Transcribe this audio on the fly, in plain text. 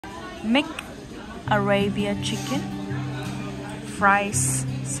McArabia chicken, fries,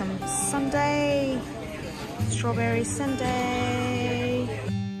 some Sundae, strawberry Sundae.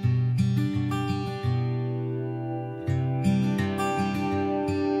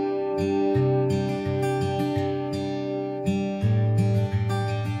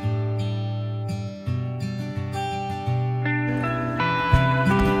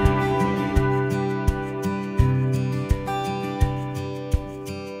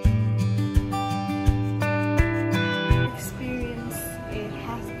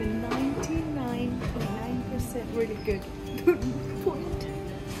 Really good.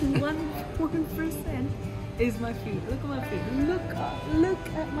 1% is my feet. Look at my feet. Look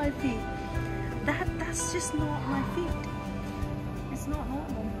at my feet. That's just not my feet. It's not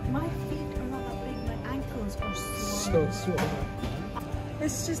normal. My feet are not that big. My ankles are so small.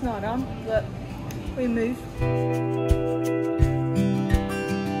 It's just not on. But we move.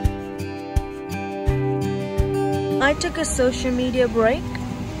 I took a social media break.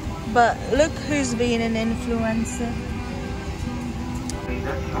 But look who's being an influencer.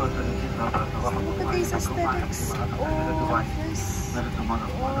 Look at these aesthetics. Oh, this.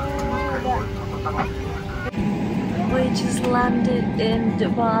 We just landed in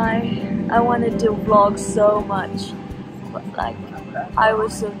Dubai. I wanted to vlog so much, but like I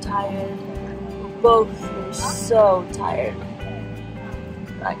was so tired. Both were so tired.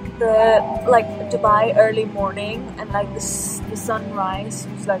 Like Dubai early morning and like the sunrise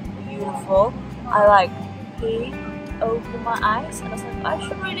was like beautiful. I like peeked, opened my eyes and I was like, I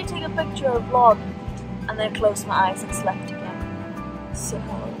should really take a picture or vlog, and then closed my eyes and slept again. So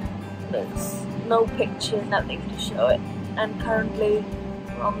there's no picture, nothing to show it. And currently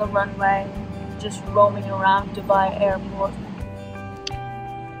we're on the runway, just roaming around Dubai airport.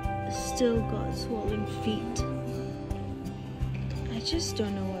 Still got swollen feet. I just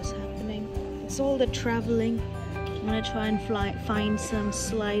don't know what's happening. It's all the traveling. I'm gonna try and find some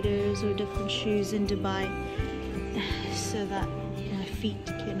sliders or different shoes in Dubai so that my feet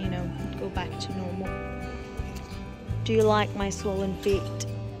can, you know, go back to normal. Do you like my swollen feet?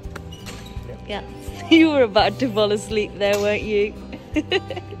 Yeah. You were about to fall asleep there, weren't you?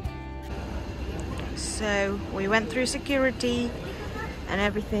 So we went through security and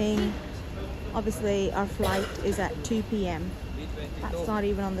everything. Obviously our flight is at 2 p.m. That's not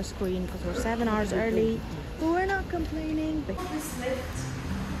even on the screen because we're 7 hours early, but we're not complaining. This lift,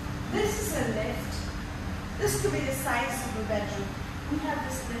 this is a lift. This could be the size of a bedroom. We have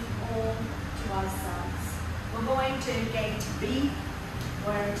this lift all to ourselves. We're going to gate B.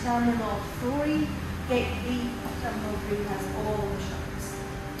 We're in terminal 3. Gate B, terminal 3 has all the shops.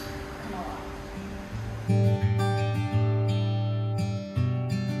 Come on.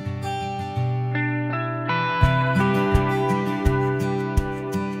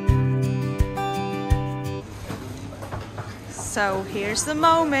 So here's the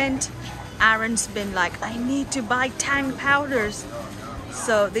moment. Aaron's been like, I need to buy tang powders.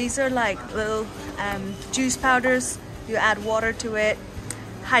 So these are like little juice powders. You add water to it.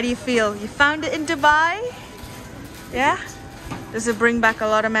 How do you feel? You found it in Dubai? Yeah? Does it bring back a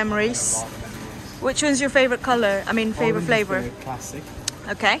lot of memories? Which one's your favorite color? I mean, favorite flavor? Classic.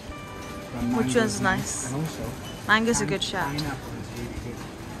 Okay. Which one's nice? Mango's a good shout.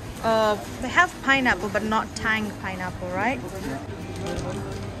 They have pineapple, but not tang pineapple, right?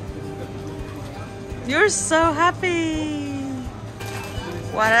 You're so happy.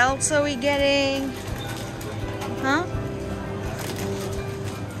 What else are we getting? Huh?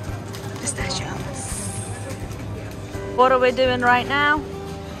 Pistachios. What are we doing right now?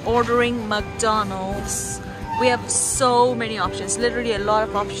 Ordering McDonald's. We have so many options, literally a lot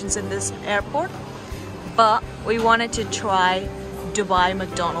of options in this airport, but we wanted to try Dubai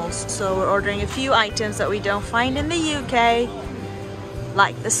McDonald's, so we're ordering a few items that we don't find in the UK,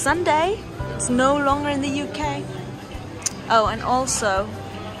 like the Sundae. It's no longer in the UK. Oh, and also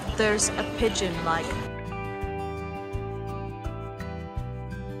there's a pigeon like.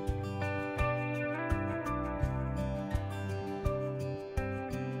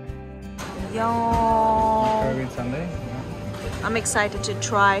 Yo, Sundae. I'm excited to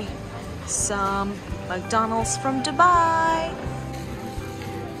try some McDonald's from Dubai.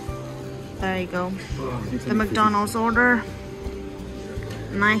 There you go, the McDonald's order.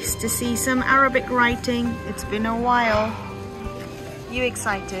 Nice to see some Arabic writing. It's been a while. You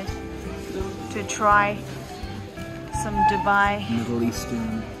excited to try some Dubai? Middle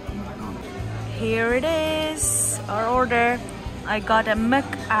Eastern. Here it is, our order. I got a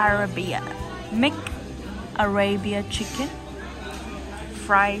McArabia chicken,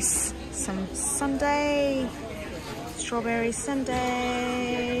 fries, some Sundae, strawberry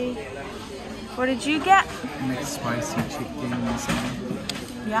Sundae. What did you get? Spicy chicken.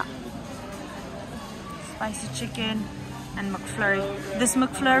 Yeah. Spicy chicken and McFlurry. This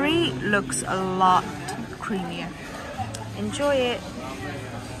McFlurry looks a lot creamier. Enjoy it.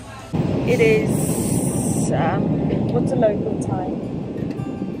 It is, what's the local time?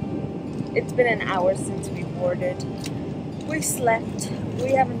 It's been an hour since we boarded. We slept.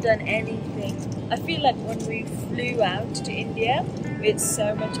 We haven't done anything. I feel like when we flew out to India, we had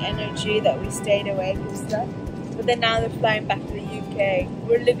so much energy that we stayed awake and stuff. But then now they're flying back to the UK.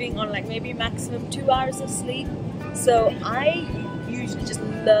 We're living on like maybe maximum 2 hours of sleep. So I usually just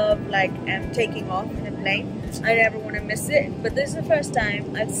love like taking off in a plane. I never want to miss it. But this is the first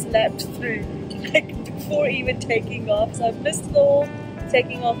time I've slept through like before even taking off. So I've missed the whole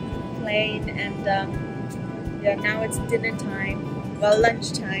taking off the plane, and yeah, now it's dinner time, well,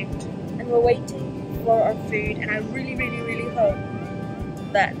 lunchtime, and we're waiting for our food. And I really hope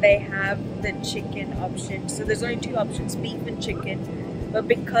that they have the chicken option. So there's only 2 options, beef and chicken, but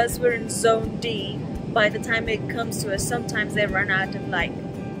because we're in zone D, by the time it comes to us, sometimes they run out of like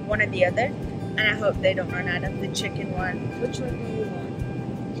one or the other, and I hope they don't run out of the chicken one. Which one do you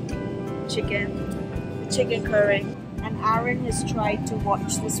want? Chicken curry. And Aaron has tried to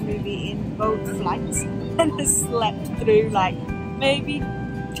watch this movie in both flights and has slept through like maybe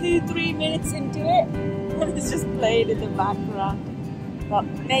 2-3 minutes into it, and it's just played in the background. But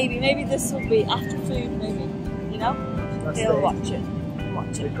maybe this will be after food, maybe, you know? He'll watch it.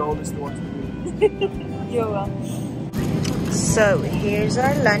 The goal is to watch the movie. You will. So here's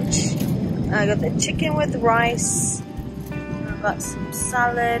our lunch. I got the chicken with rice. I've got some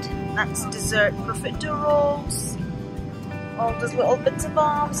salad. That's dessert, profiterole rolls. All those little bits of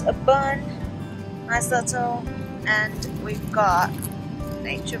bombs, a bun, nice little, and we've got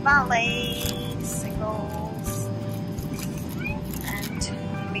Nature Valley singles. And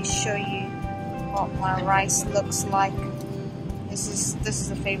let me show you what my rice looks like. This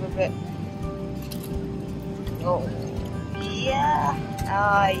is a favorite bit. Oh yeah,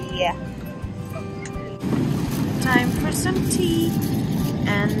 yeah. Time for some tea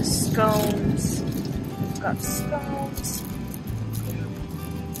and scones. We've got scones.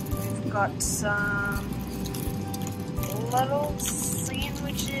 We've got some little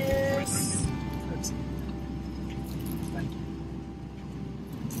sandwiches.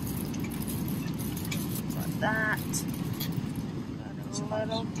 Got that. Got a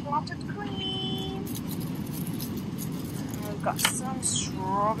little clotted cream. We've got some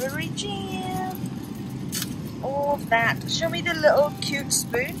strawberry jam. All of that. Show me the little cute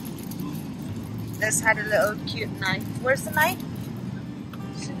spoon. This had a little cute knife. Where's the knife?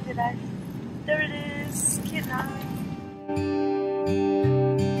 Show me the knife. There it is. Cute knife.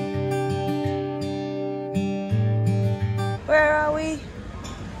 Where are we?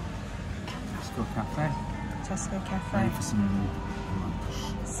 Tesco Cafe. Tesco Cafe. Ready for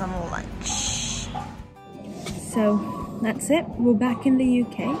some lunch. So that's it. We're back in the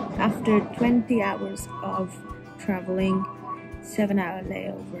UK after 20 hours of traveling, 7-hour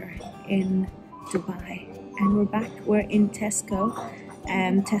layover in Dubai, and we're back. We're in Tesco.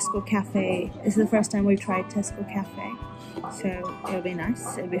 Tesco Cafe. This is the first time we've tried Tesco Cafe, so it'll be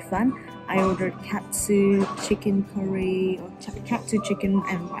nice. It'll be fun. I ordered katsu chicken curry, or katsu chicken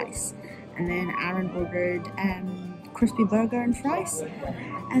and rice, and then Aaron ordered crispy burger and fries.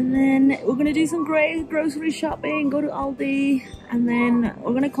 And then we're gonna do some great grocery shopping, go to Aldi, and then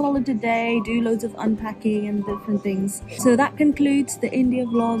we're gonna call it a day, do loads of unpacking and different things. So that concludes the India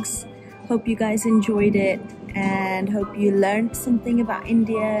vlogs. Hope you guys enjoyed it and hope you learned something about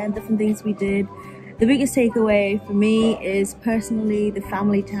India and different things we did. The biggest takeaway for me is personally the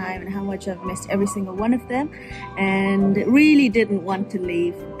family time and how much I've missed every single one of them, and really didn't want to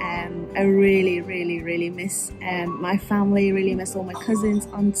leave. I really miss my family, really miss all my cousins,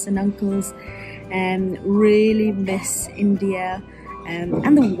 aunts and uncles, and really miss India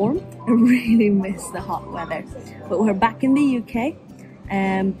and the warmth. I really miss the hot weather. But we're back in the UK,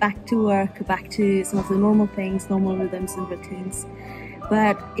 back to work, back to some of the normal things, normal rhythms and routines.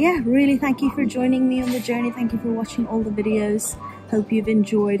 But yeah, really thank you for joining me on the journey. Thank you for watching all the videos. Hope you've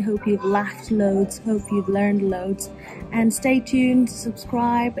enjoyed, hope you've laughed loads, hope you've learned loads. And stay tuned,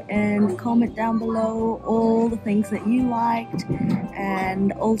 subscribe and comment down below all the things that you liked.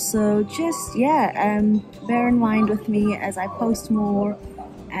 And also just, bear in mind with me as I post more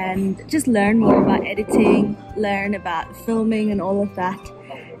and just learn more about editing, learn about filming and all of that.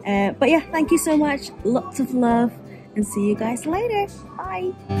 But yeah, thank you so much, lots of love, and see you guys later.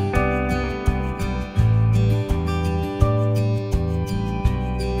 Bye.